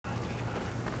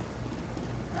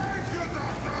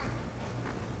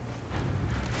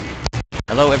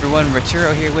Hello everyone,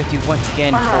 Returo here with you once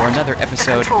again for another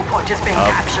episode of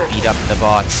Beat Up the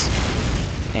Bots.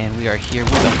 And we are here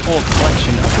with a whole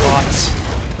collection of bots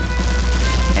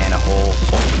and a whole,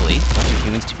 hopefully, bunch of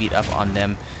humans to beat up on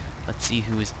them. Let's see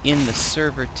who is in the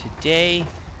server today.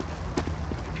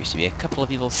 Appears to be a couple of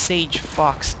people, Sage,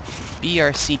 Fox,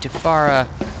 BRC, Tafara,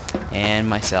 and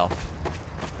myself.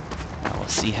 Now we'll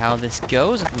see how this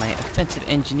goes with my offensive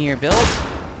engineer build.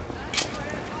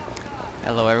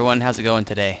 Hello everyone, how's it going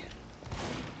today?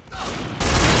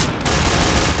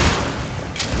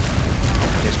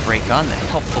 Just break on the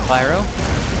helpful pyro.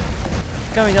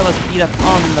 Coming to let's beat up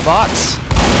on the bots.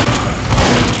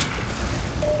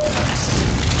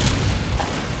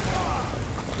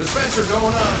 Dispenser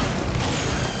going up.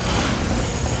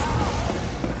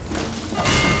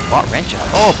 Bot Wrencha.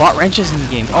 Oh, Bot Wrencha's in the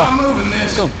game. Oh, I'm moving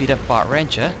this. Don't beat up Bot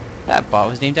Wrencha. That bot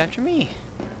was named after me.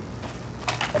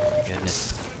 My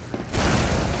goodness.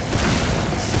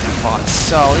 Bot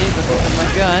Solly, look at my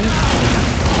gun.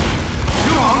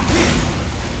 Come on, kid.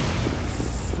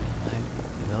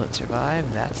 Will it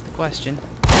survive? That's the question. Oh,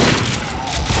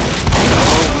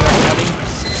 we are having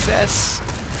success.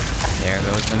 There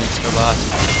goes the Mr. Bot.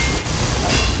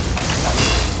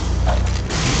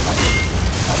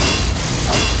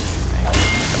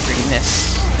 Upgrading this.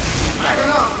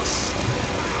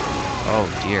 Oh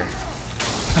dear.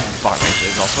 Bot wrench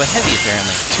is also a heavy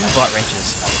apparently. 2 bot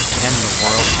wrenches. Can the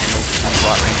world handle 2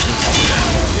 bot wrenches?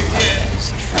 That is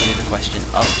truly the question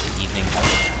of the evening.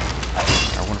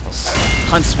 Our wonderful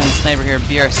huntsman sniper here,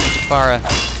 BRC Tafara.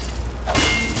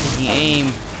 Taking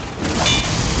aim.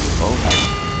 Oh.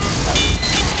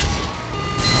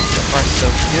 So far so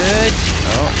good.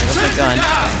 Oh, there goes my gun.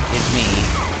 It's me.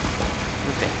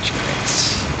 Revenge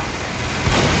crits.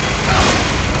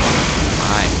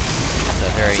 My. That's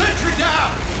a very...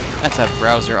 That's a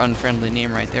browser unfriendly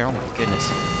name right there. Oh my goodness.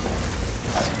 So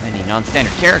many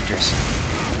non-standard characters.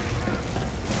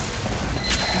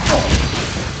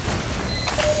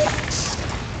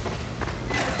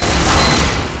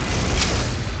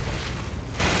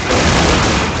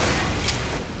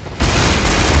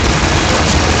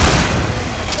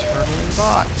 Turtling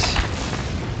bot.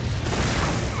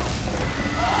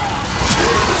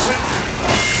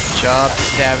 Good job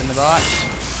stabbing the bot.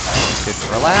 Good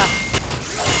for a laugh.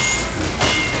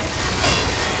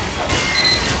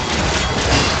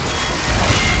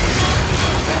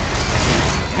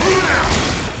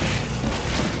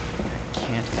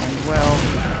 Can't end well.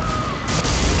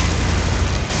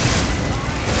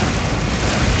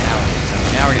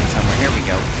 Now we're getting somewhere. Here we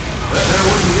go. Well, that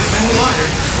wouldn't get any lighter.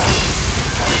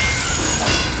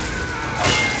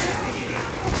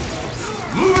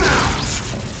 Moving out.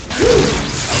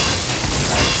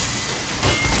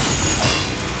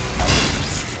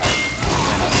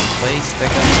 Place, they're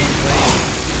going in place.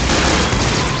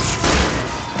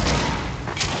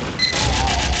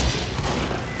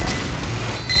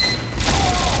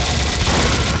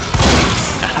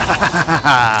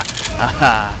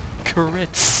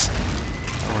 Crits.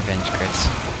 Revenge crits.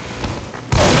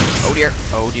 Oh dear.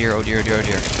 Oh dear, oh dear, oh dear, oh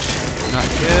dear. Not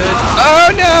good. Oh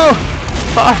no!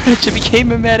 It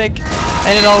became a medic,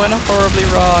 and it all went horribly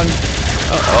wrong.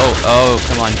 Oh,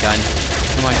 come on, gun.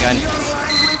 Come on, gun.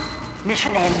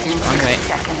 Mission ends in 60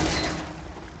 seconds.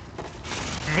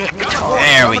 Victor.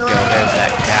 There we go. There's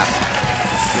that cap.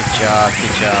 Good job.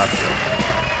 Good job.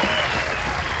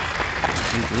 I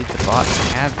do believe the bots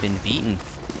have been beaten.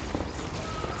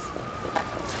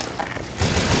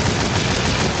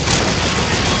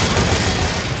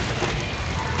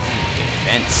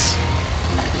 Defense.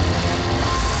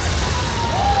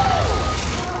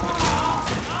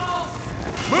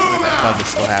 That bug is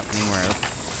still happening where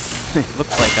it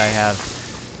looks like I have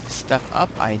stuff up.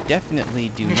 I definitely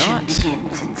do not. Mission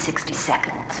begins in 60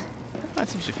 seconds. That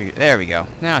seems to figure. There we go.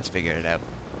 Now it's figured it out.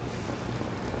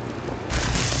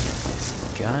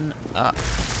 Gun up.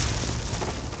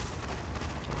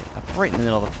 Up right in the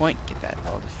middle of the point. Get that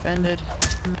well defended.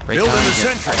 Building the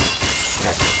sentry.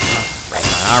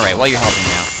 Alright, well you're helping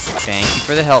now. Thank you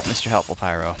for the help, Mr. Helpful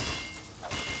Pyro.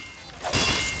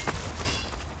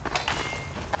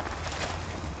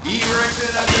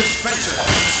 Erected a dispenser.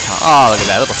 Oh, look at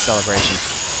that little celebration.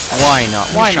 Why not?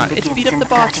 Why not? It's Beat Up the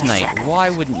Bots night. Seconds. Why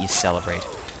wouldn't you celebrate?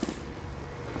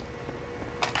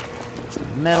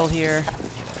 Some metal here.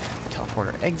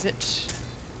 Teleporter exit.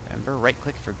 Remember, right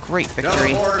click for great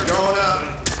victory. Teleporter going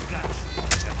up.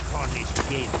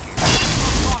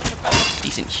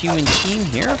 Decent human team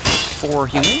here. 4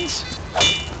 humans.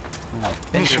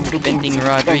 Bending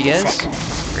Rodriguez.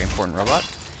 Very important robot.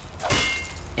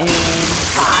 And it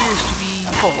appears to be...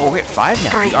 Oh, we're at 5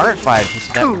 now. We are at 5. This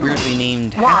is that weirdly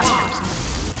named half person.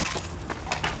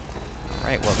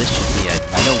 Right, well this should be a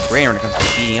no-brainer when it comes to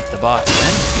beating up the bots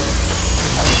then.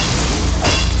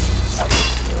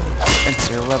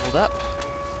 Spencer leveled up.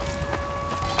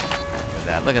 Look at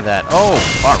that, look at that. Oh,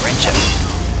 bot wrench him.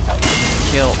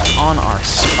 Kill on our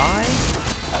spy.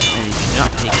 And he did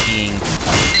not take being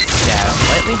stabbed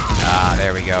lightly. Ah,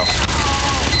 there we go.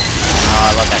 Oh,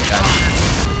 I love that gun.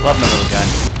 Love my little gun.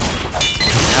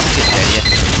 Now get dead yet.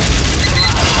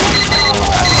 Oh,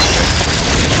 that's not good.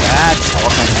 That's all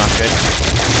kinds of not good.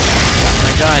 Got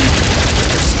my gun.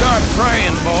 Start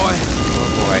praying, boy. Oh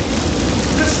boy.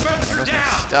 Dispenser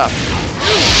down. Stuff.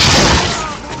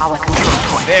 Our control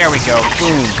point. There we go.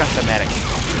 Boom. Got the medic.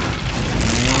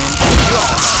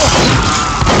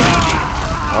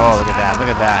 Oh, look at that. Look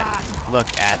at that. Look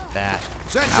at that.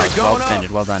 That was well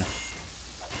defended. Well done.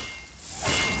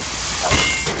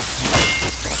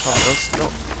 Oh, those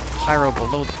still pyro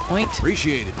below the point.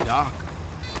 Appreciate it, Doc.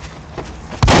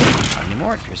 Not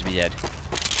anymore. It appears to be dead.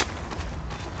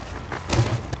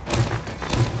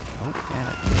 Oh,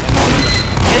 yeah.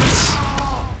 Hits.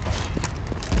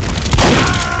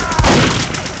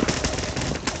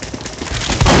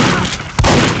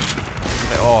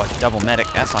 Oh, double medic.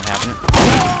 That's not happening.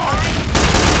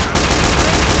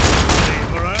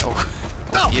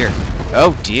 Oh dear.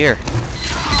 Oh dear.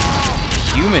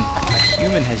 Human. A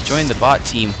human has joined the bot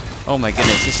team. Oh my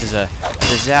goodness. This is a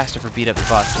disaster for beat up the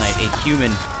bots tonight. A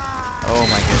human. Oh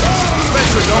my goodness.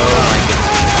 Oh my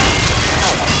goodness.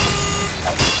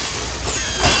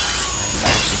 I can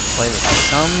actually play with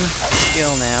some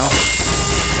skill now.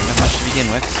 Not much to begin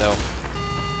with, so.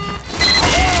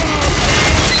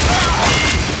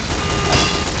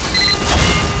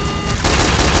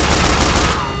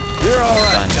 You're all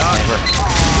right, Doc.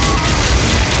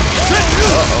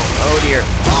 Uh-oh. Oh dear.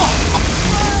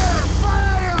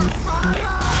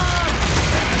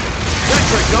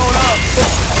 Sentry going up.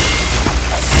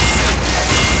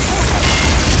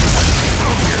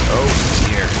 Oh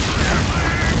dear.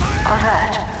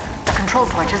 Alert. The control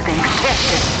point is being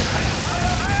contested.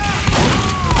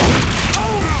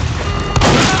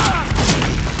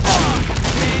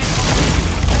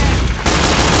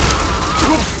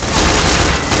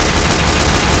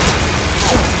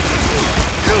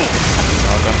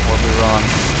 Horribly wrong.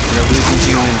 We are losing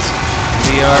humans.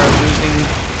 We are losing.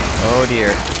 Oh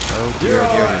dear. Oh dear. Oh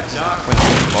dear.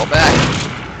 Fall back.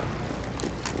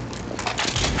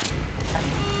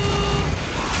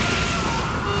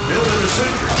 Building the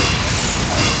sentry.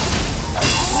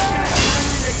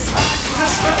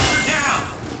 Dispenser down.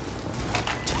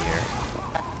 Dear.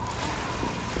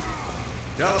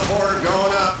 Teleporter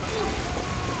going up.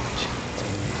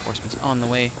 Reinforcements on the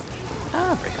way.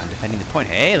 Ah, break on defending the point.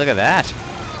 Hey, look at that.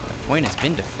 The point has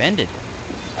been defended.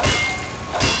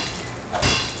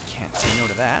 Can't say no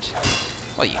to that.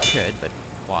 Well, you could, but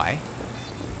why?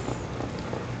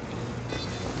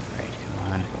 Right,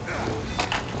 come on.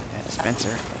 Yeah,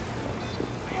 Spencer.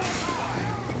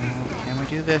 Can we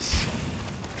do this?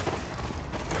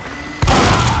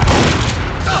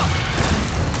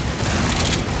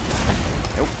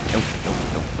 Nope, nope, nope,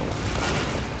 nope,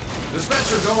 nope.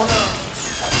 Dispenser going up.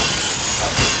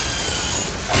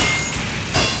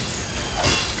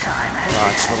 Oh,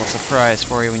 it's a little surprise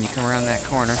for you when you come around that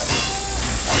corner.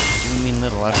 You mean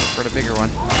little, I'd prefer a bigger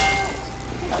one.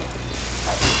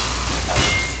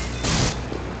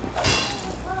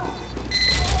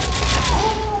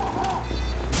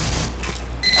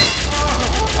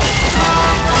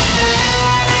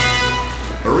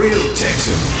 A real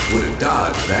Texan would have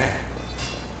dodged that.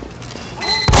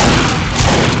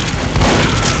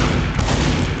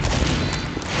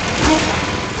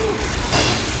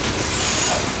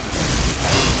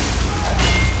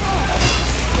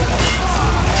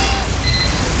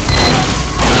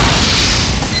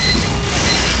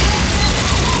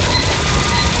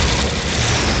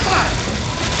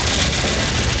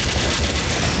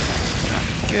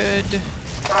 Good.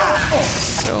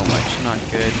 So much not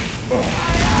good.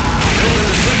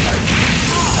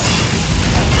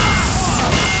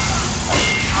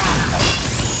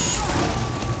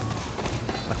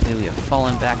 Luckily we have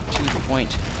fallen back to the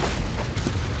point.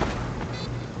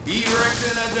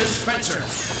 Erecting a dispenser.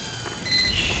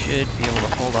 Should be able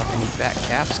to hold off any back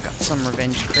caps. Got some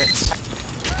revenge crits.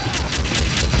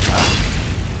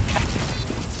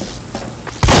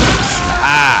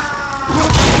 Ah!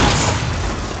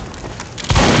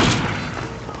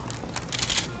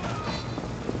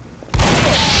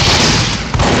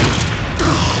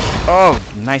 Oh,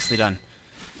 nicely done.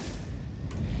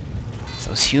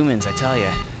 Those humans, I tell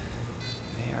ya,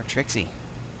 they are tricksy.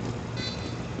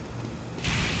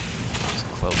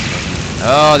 Close.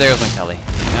 Oh, there's my telly.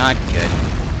 Not good.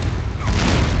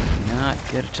 Not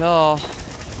good at all.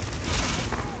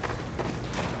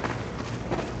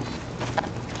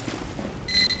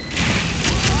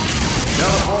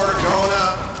 Teleporter going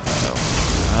up.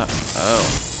 Oh.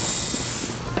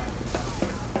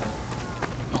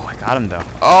 Oh, I got him though.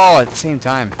 Oh, at the same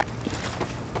time.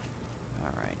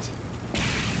 Alright.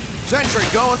 Sentry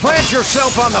going. Plant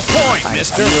yourself on the point,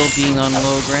 mister. Ideal being on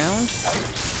low ground.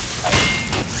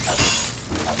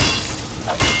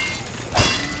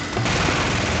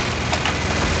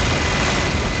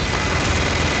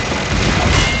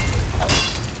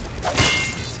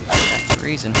 That's the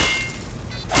reason.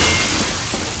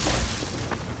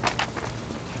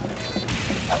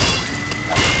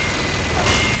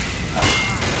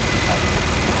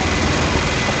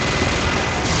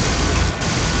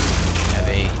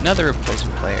 Another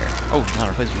replacement player. Oh, not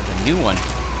a replacement, a new one.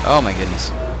 Oh my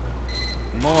goodness.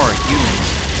 More humans.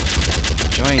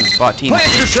 Join bot team.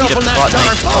 Plant yourself on that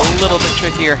darn phone. A little bit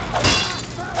trickier.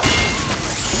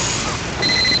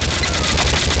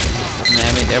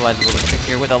 I mean, their lives a little bit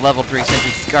trickier with a level 3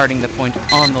 sentry guarding the point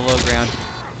on the low ground.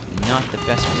 Not the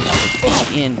best position to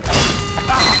be in.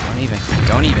 Don't even think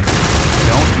about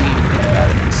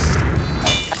it.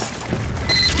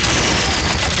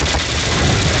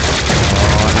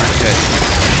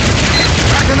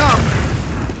 Backing up!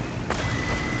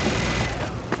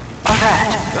 Alert.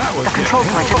 The control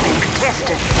point is being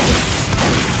contested.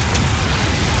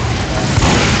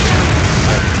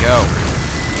 There we go.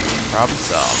 Problem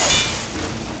solved.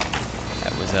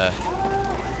 That was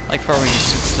like for when you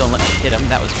stood still and let me hit him.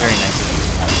 That was very nice of him.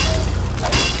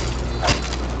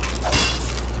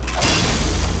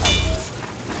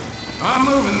 I'm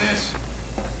moving this.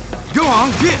 Go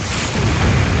on, get!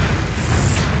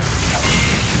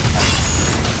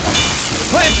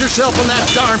 Plant yourself on that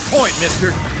darn point,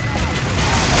 mister!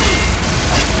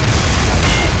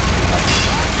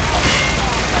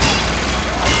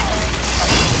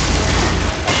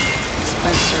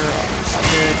 Spencer is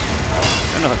good. I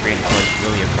don't know if upgrading is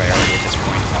really a priority at this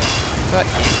point, but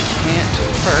it can't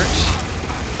hurt.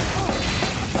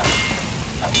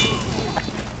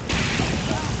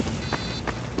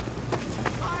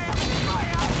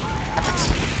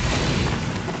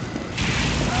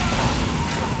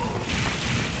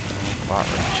 Bot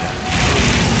range.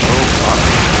 Oh, bot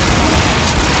range.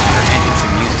 Her ending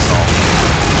some use assault.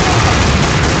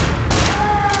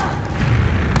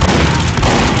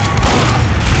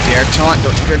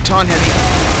 They're taunt heavy.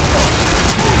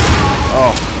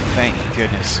 Oh, thank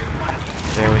goodness.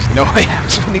 There was no way I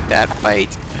was winning that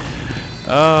fight.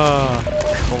 Oh,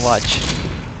 clutch.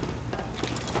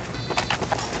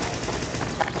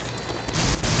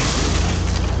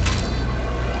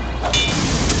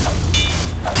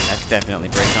 Definitely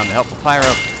breaking on the helpful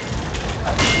pyro.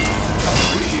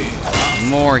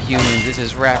 More humans. This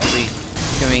is rapidly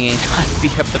coming in. Not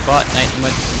beat up the bot knight as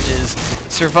much as it is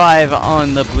survive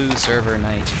on the blue server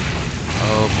knight.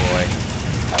 Oh boy.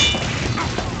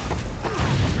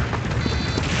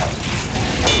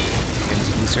 Goodness,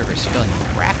 blue server is filling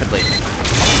rapidly.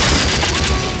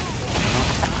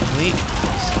 Complete.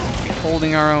 We're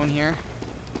holding our own here.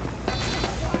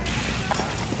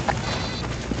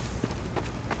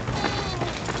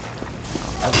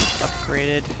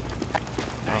 Upgraded.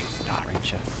 Oh, not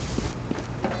range.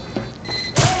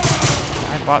 I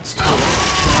bought still.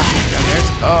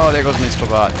 Oh, there goes Minstrel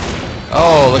Bot.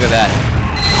 Oh, look at that.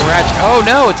 Oh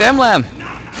no, it's Emlam.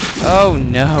 Oh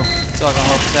no. It's all gonna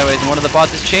hope sideways. And one of the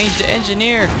bots has changed to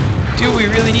Engineer. Do we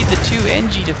really need the 2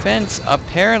 NG defense?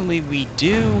 Apparently we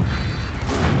do.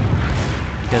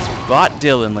 Because Bot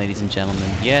Dylan, ladies and gentlemen.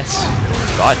 Yes,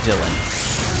 Bot Dylan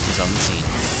is on the scene.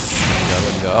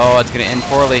 Go. Oh, it's gonna end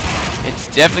poorly. It's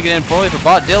definitely gonna end poorly for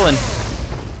Bot Dylan.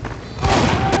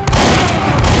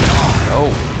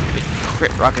 Oh, big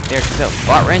crit rocket there.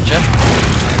 Bot Rencha.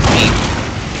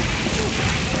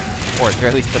 Or at the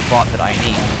very least the bot that I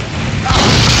need.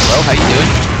 Hello, how you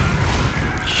doing?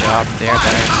 Good job there.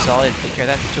 Better solid. Take care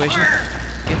of that situation.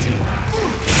 Get some.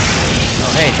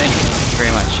 Oh, hey, thank you. Thank you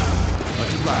very much.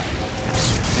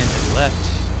 Superman has left.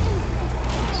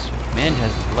 Superman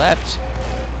has left.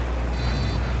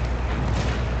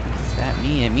 That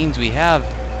mean? It means we have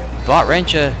Bot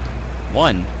Rencha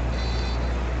 1.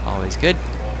 Always good.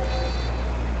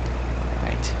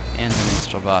 Alright, and the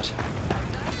Minstrel Bot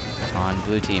on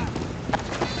blue team.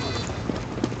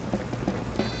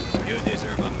 You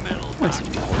deserve a medal. Well, seems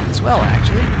to be holding as well,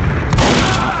 actually.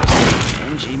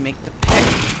 NG make the pick.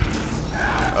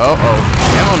 Uh-oh,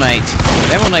 Demo Knight.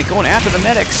 Demo Knight going after the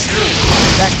medics.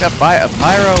 Backed up by a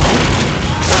Pyro.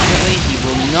 Fortunately, he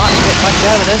will not get much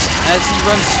out of this as he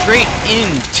runs straight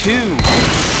into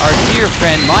our dear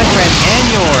friend, my friend, and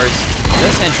yours, the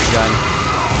sentry gun.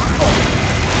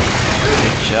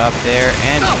 Good job there,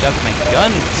 and good job with my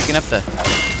gun, picking up the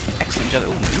excellent job.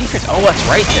 Ooh, mini crits. Oh, that's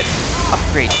right, that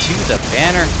upgrade to the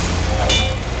banner.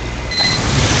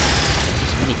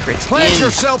 Mini crits Plant in.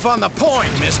 yourself on the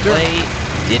point, mister. Play.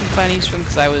 Didn't find use for him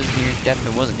because I was near death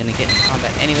and wasn't going to get in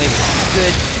combat anyway, but it's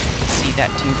good to see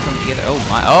that team come together. Oh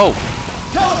my, oh!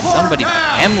 Somebody,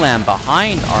 M-Lam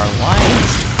behind our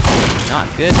lines.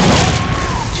 Not good.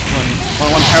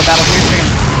 1-on-1 power battle here.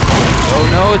 Oh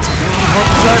no, it's moving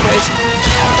sideways.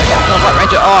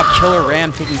 Oh, Killer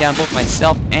Ram taking down both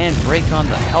myself and break on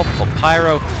the helpful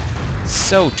Pyro.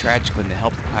 So tragic when the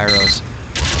helpful Pyros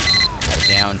are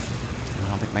down. I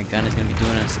don't think my gun is going to be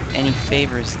doing us any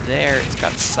favors there. It's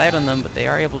got sight on them, but they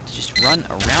are able to just run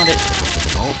around it.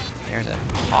 Oh, there's a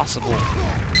possible...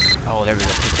 Oh, there we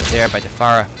go. Picked up there by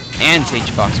Defara. And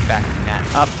Sagefox backing that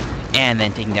up. And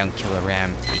then taking down Killer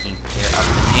Ram, taking care of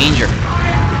the danger.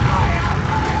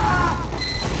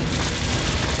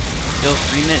 Still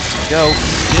 3 minutes to go.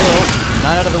 Still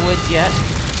not out of the woods yet.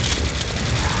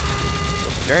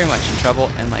 Very much in trouble,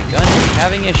 and my gun is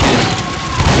having issues.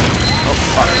 Oh,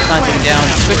 Fox not taking down.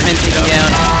 Swiftman taking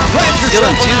down.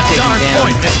 Dylan 2 taking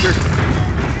down.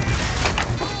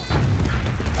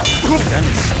 Gun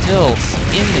is still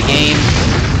in the game.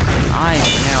 I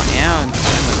now am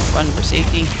fun for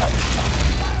safety.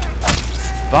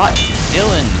 Bot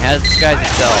Dylan has disguised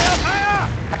itself.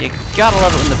 You gotta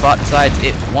love it when the bot decides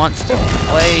it wants to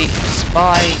play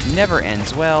spy. Never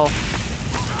ends well.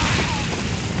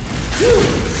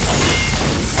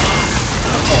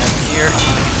 Here,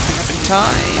 in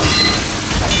time.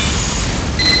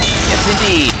 Yes,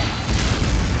 indeed.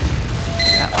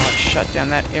 I'll shut down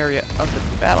that area of the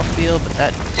battlefield, but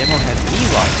that demo has me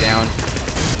locked down.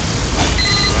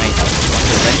 Right,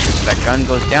 so that gun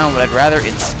goes down, but I'd rather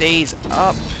it stays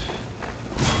up.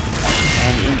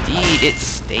 And indeed, it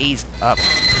stays up.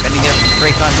 Defending there from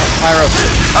break on that Pyro.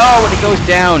 Oh, when it goes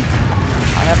down,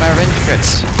 I have my revenge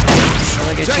crits. So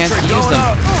I get a chance to use them.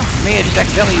 May I just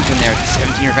accidentally use them there.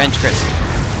 17 revenge crits.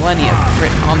 Plenty of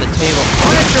crit on the table.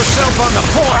 Plant yourself on the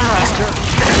point, mister.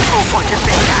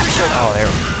 Oh, there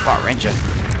we go. Bot Rencha.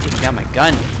 Taking down my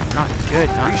gun. Not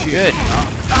good, not good.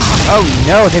 Oh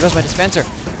no, there goes my dispenser.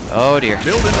 Oh dear.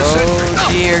 Oh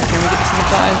dear, can we get this in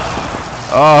time?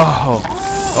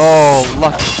 Oh,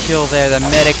 lucky kill there. The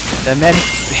medic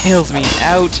bails me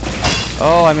out.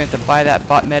 Oh, I'm going to have to buy that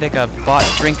bot medic a bot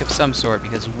drink of some sort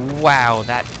because wow,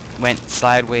 that went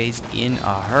sideways in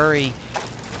a hurry.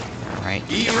 Alright,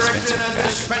 dispenser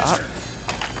back up.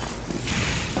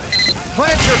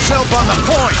 Plant yourself on the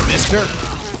point, mister.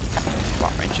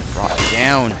 Bot wrench brought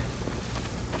down.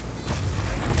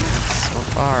 So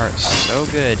far, so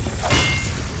good.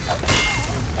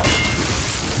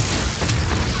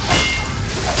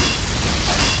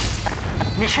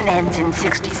 Mission ends in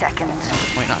 60 seconds.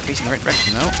 Point not facing the right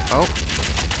direction, though. Oh.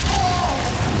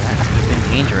 That could have been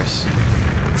dangerous.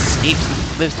 Escapes,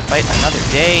 lives to fight another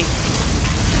day.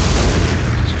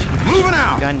 Moving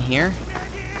out! Gun here.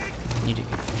 Need to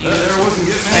confuse. There wasn't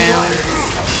getting Found any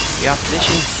the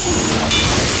opposition.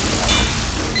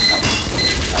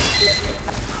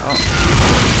 Oh.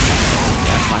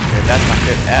 That's not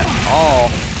good at all.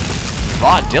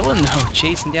 Bot Dylan though,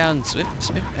 chasing down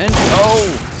Swiftman. Oh!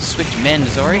 Swiftman,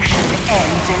 sorry. Mission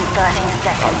ends in 30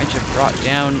 seconds. Wrench brought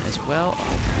down as well.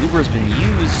 Oh, Uber's been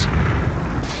used.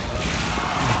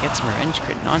 Get some revenge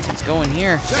crit nonsense going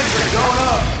here. Sentry going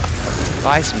up.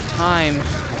 Buy some time.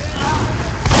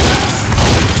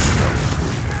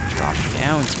 Drop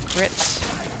down some crits.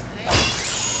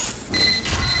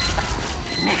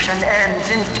 Mission ends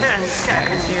in 10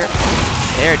 seconds. Here.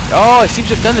 There. Oh, it seems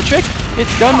to have done the trick.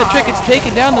 It's done the trick. It's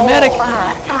taken down the medic.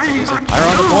 There's a pyro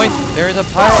on the point. There's a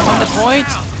pyro on the point.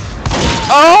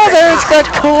 Oh, there's the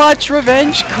clutch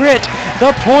revenge crit.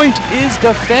 The point is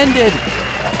defended.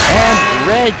 And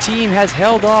red team has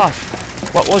held off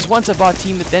what was once a bot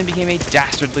team that then became a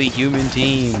dastardly human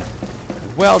team.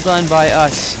 Well done by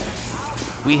us.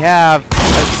 We have,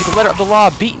 as the letter of the law,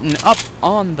 beaten up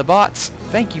on the bots.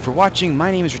 Thank you for watching.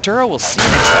 My name is Rituro. We'll see you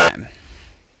next time.